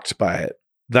rocked by it,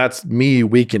 that's me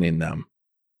weakening them.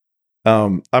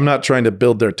 I'm not trying to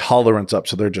build their tolerance up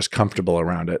so they're just comfortable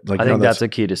around it. Like, I think that's a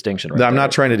key distinction. I'm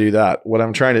not trying to do that. What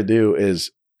I'm trying to do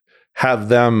is have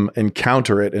them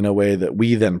encounter it in a way that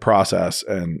we then process,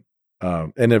 and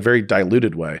in a very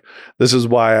diluted way. This is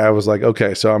why I was like,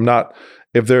 okay, so I'm not,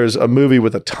 if there's a movie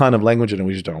with a ton of language in it,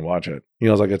 we just don't watch it.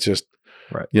 It's like, it's just,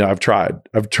 right.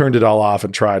 I've turned it all off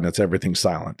and tried, and everything's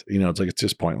silent. It's like, it's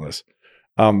just pointless.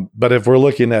 But if we're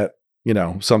looking at,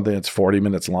 something that's 40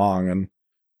 minutes long, and,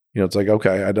 it's like,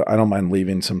 okay, I don't mind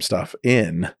leaving some stuff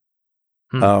in,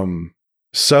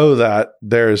 so that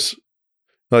there's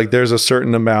a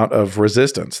certain amount of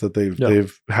resistance that they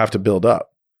have to build up.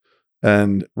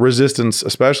 And resistance,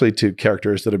 especially to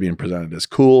characters that are being presented as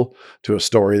cool, to a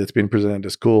story that's being presented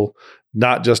as cool,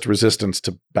 not just resistance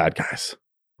to bad guys.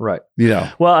 Right.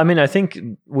 Well, I mean, I think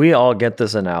we all get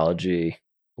this analogy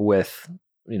with,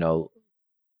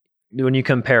 when you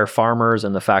compare farmers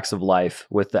and the facts of life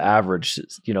with the average,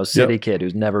 city kid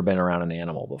who's never been around an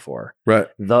animal before. Right.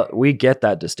 We get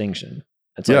that distinction.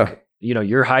 It's like,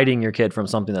 you're hiding your kid from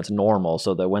something that's normal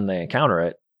so that when they encounter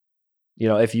it,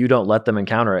 if you don't let them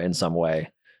encounter it in some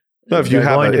way. No, if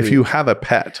you have a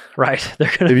pet, right.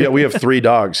 They're gonna we have 3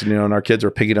 dogs, and our kids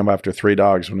are picking them after 3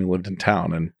 dogs when we lived in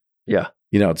town. And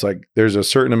it's like, there's a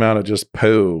certain amount of just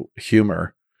poo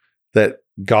humor that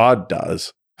God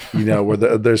does, where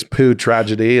there's poo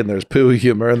tragedy and there's poo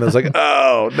humor, and there's like,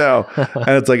 oh no.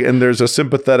 And it's like, and there's a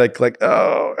sympathetic, like,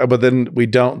 oh, but then we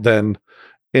don't then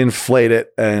inflate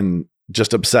it and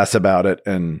just obsess about it.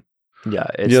 And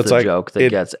it's the joke that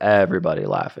gets everybody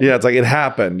laughing. Yeah, it's like, it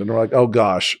happened, and we're like, oh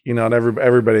gosh, and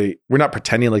everybody, we're not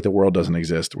pretending like the world doesn't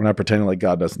exist. We're not pretending like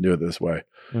God doesn't do it this way.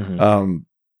 Mm-hmm.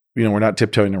 We're not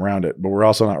tiptoeing around it, but we're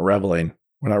also not reveling.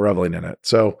 We're not reveling in it.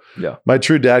 So my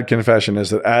true dad confession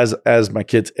is that as my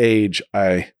kids age,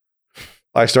 I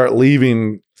start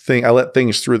I let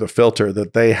things through the filter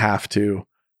that they have to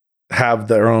have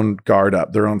their own guard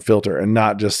up, their own filter, and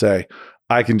not just say,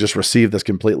 I can just receive this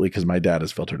completely because my dad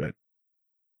has filtered it.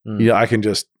 I can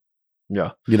just,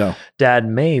 Dad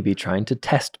may be trying to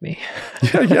test me.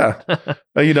 yeah.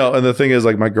 And the thing is,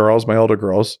 like, my older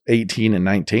girls, 18 and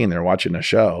 19, they're watching a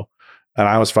show, and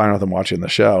I was fine with them watching the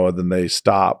show, and then they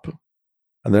stop,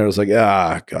 and then it was like,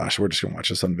 gosh, we're just going to watch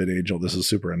this on VidAngel. This is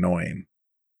super annoying.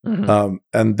 Mm-hmm.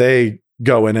 And they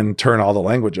go in and turn all the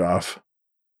language off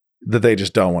that they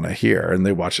just don't want to hear, and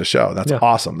they watch the show. That's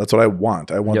awesome. That's what I want.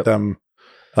 I want them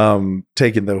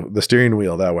taking the steering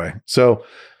wheel that way. So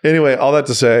anyway, all that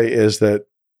to say is that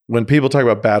when people talk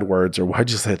about bad words, or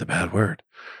why'd you say the bad word?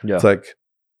 Yeah. It's like,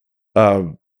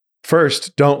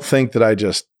 first, don't think that I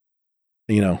just,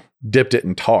 dipped it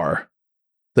in tar,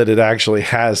 that it actually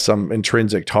has some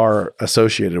intrinsic tar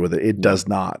associated with it. It does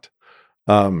not.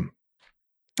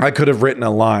 I could have written a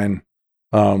line,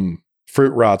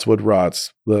 fruit rots, wood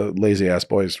rots, the lazy ass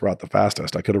boys rot the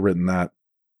fastest. I could have written that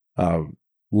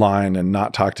line and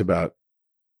not talked about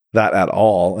that at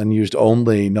all and used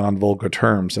only non-vulgar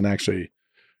terms and actually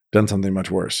done something much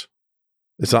worse.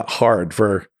 It's not hard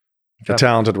for a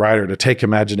talented writer to take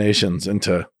imaginations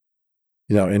into,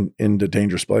 into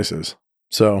dangerous places.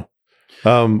 So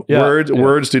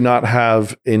words do not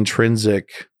have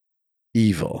intrinsic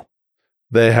evil.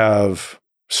 They have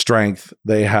strength.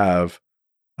 They have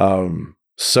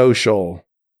social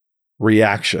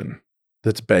reaction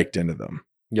that's baked into them.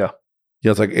 Yeah.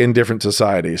 It's like in different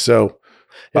societies. So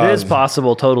it is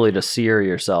possible totally to sear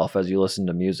yourself as you listen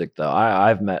to music, though.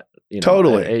 I've met,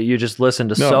 totally. You just listen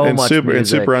to so much music. In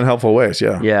super unhelpful ways.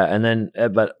 Yeah. Yeah. And then,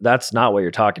 but that's not what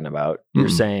you're talking about. You're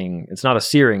saying it's not a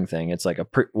searing thing. It's like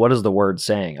what is the word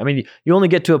saying? I mean, you only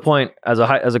get to a point as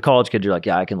a college kid, you're like,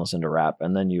 yeah, I can listen to rap.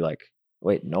 And then you like,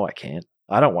 wait, no, I can't.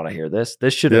 I don't want to hear this.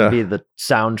 This shouldn't be the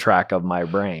soundtrack of my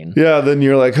brain. Yeah. Then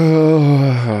you're like,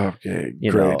 oh, okay,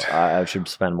 great. I should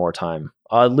spend more time.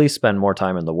 I'll at least spend more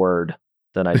time in the word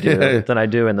than I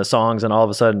do in the songs. And all of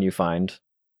a sudden you find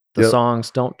the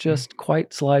songs don't just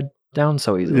quite slide down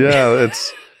so easily. Yeah.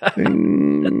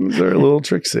 Things are a little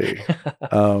tricksy.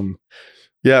 So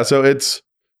it's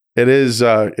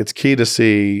key to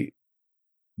see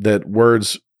that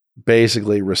words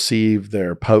basically receive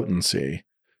their potency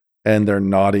and their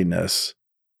naughtiness.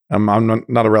 I'm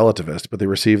not a relativist, but they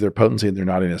receive their potency and their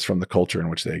naughtiness from the culture in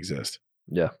which they exist.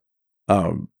 Yeah.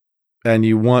 And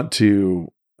you want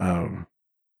to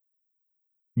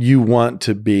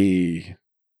be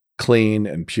clean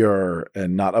and pure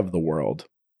and not of the world,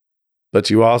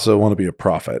 but you also want to be a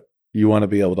prophet. You want to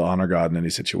be able to honor God in any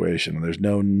situation. And there's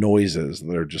no noises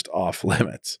that are just off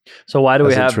limits. So why do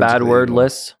we have bad word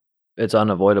lists? It's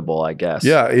unavoidable, I guess.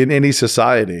 Yeah. In any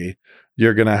society,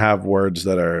 you're going to have words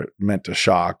that are meant to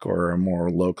shock or are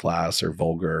more low class or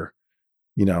vulgar,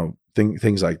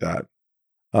 things like that.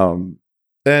 And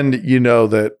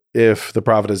that if the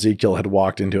prophet Ezekiel had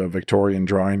walked into a Victorian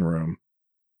drawing room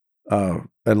and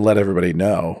let everybody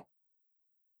know,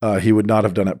 he would not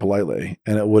have done it politely,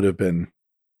 and it would have been.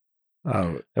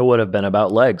 It would have been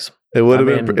about legs. It would have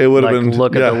been. It would have been.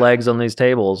 Look at the legs on these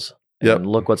tables. Yep. And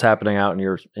look what's happening out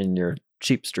in your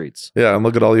cheap streets. Yeah, and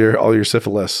look at all your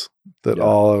syphilis that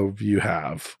all of you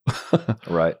have.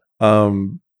 Right.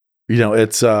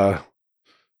 It's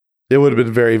it would have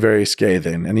been very, very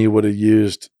scathing, and he would have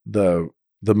used the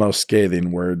most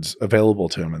scathing words available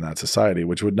to him in that society,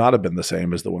 which would not have been the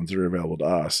same as the ones that are available to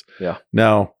us. Yeah.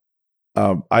 Now,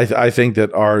 I think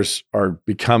that ours are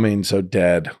becoming so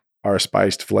dead, our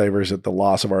spiced flavors, at the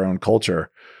loss of our own culture.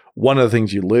 One of the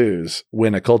things you lose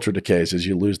when a culture decays is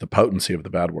you lose the potency of the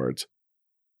bad words.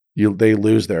 They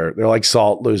lose they're like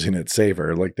salt losing its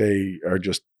savor. Like they are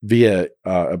just via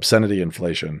obscenity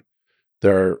inflation.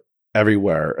 They're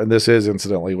everywhere. And this is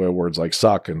incidentally where words like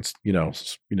suck and,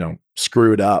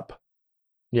 screwed up.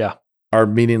 Yeah. Are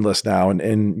meaningless now.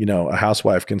 And a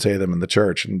housewife can say them in the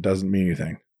church and it doesn't mean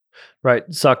anything. Right.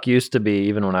 Suck used to be,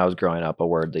 even when I was growing up, a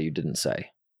word that you didn't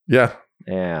say. Yeah.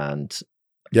 And.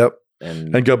 Yep.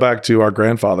 And go back to our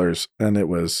grandfathers, and it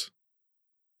was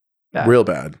real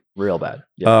bad. Real bad.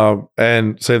 Yeah.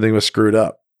 And same thing with screwed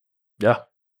up. Yeah.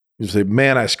 You say,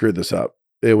 man, I screwed this up.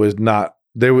 It was not,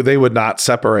 they would not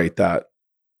separate that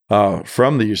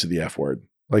from the use of the F word.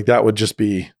 Like that would just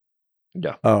be,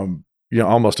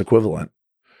 almost equivalent.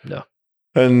 Yeah.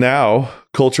 And now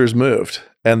culture's moved,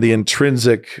 and the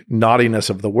intrinsic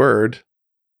naughtiness of the word,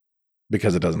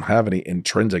 because it doesn't have any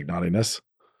intrinsic naughtiness.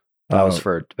 That was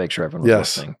to make sure everyone was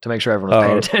listening, to make sure everyone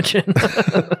was paying attention.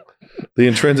 The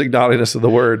intrinsic naughtiness of the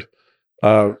word.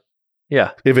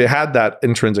 If it had that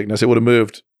intrinsicness, it would have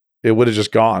moved. It would have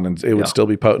just gone, and it would still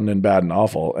be potent and bad and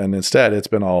awful. And instead, it's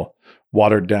been all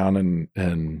watered down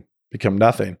and become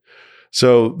nothing.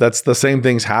 So that's the same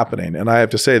thing's happening. And I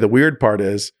have to say, the weird part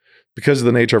is, because of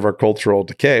the nature of our cultural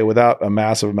decay, without a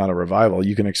massive amount of revival,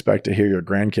 you can expect to hear your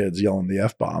grandkids yelling the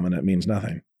F-bomb, and it means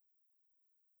nothing.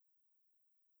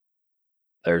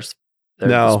 There's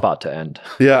the spot to end.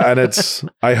 Yeah, and it's,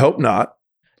 I hope not.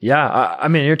 Yeah, I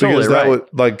mean, you're totally right.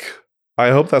 I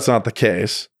hope that's not the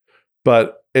case,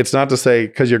 but it's not to say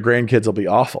because your grandkids will be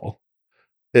awful.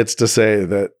 It's to say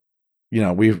that,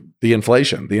 the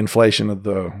inflation of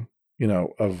the,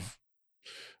 of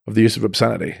the use of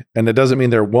obscenity. And it doesn't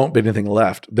mean there won't be anything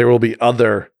left. There will be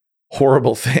other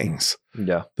horrible things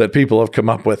that people have come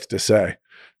up with to say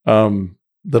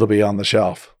that'll be on the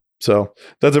shelf. So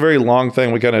that's a very long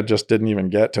thing. We kind of just didn't even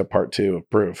get to part 2 of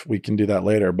proof. We can do that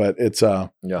later, but it's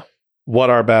what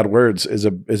are bad words is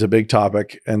a big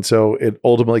topic. And so it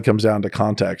ultimately comes down to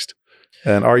context.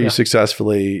 And are you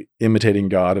successfully imitating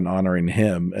God and honoring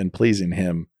him and pleasing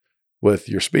him with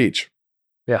your speech?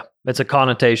 Yeah. It's a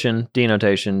connotation,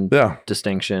 denotation,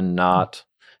 distinction, not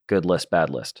good list, bad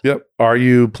list. Yep. Are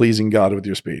you pleasing God with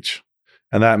your speech?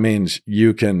 And that means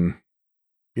you can,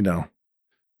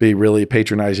 be really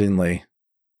patronizingly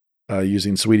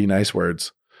using sweetie nice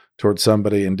words towards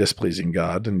somebody and displeasing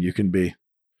God. And you can be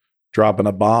dropping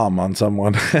a bomb on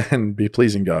someone and be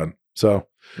pleasing God. So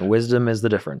wisdom is the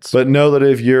difference. But know that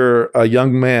if you're a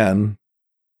young man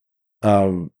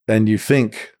and you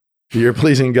think you're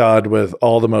pleasing God with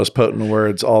all the most potent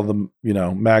words, all the,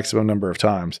 maximum number of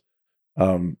times,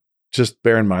 just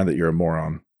bear in mind that you're a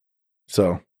moron.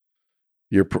 So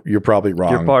you're probably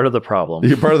wrong. You're part of the problem.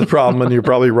 You're part of the problem, and you're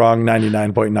probably wrong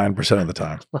 99.9% of the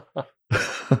time.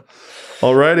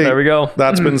 Alrighty. There we go.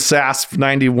 That's been SASP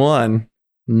 91.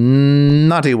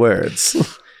 Naughty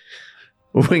words.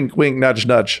 Wink, wink, nudge,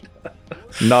 nudge.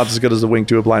 Not as good as a wink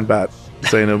to a blind bat.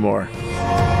 Say no more.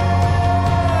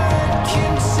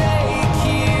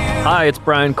 Hi, it's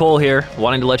Brian Cole here,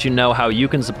 wanting to let you know how you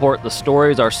can support the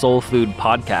Stories Are Soul Food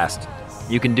podcast.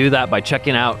 You can do that by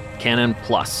checking out Canon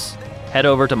Plus. Head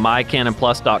over to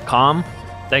mycanonplus.com.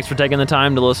 Thanks for taking the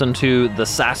time to listen to the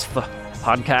SASF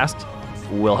podcast.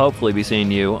 We'll hopefully be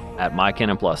seeing you at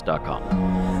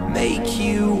mycanonplus.com. Make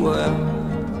you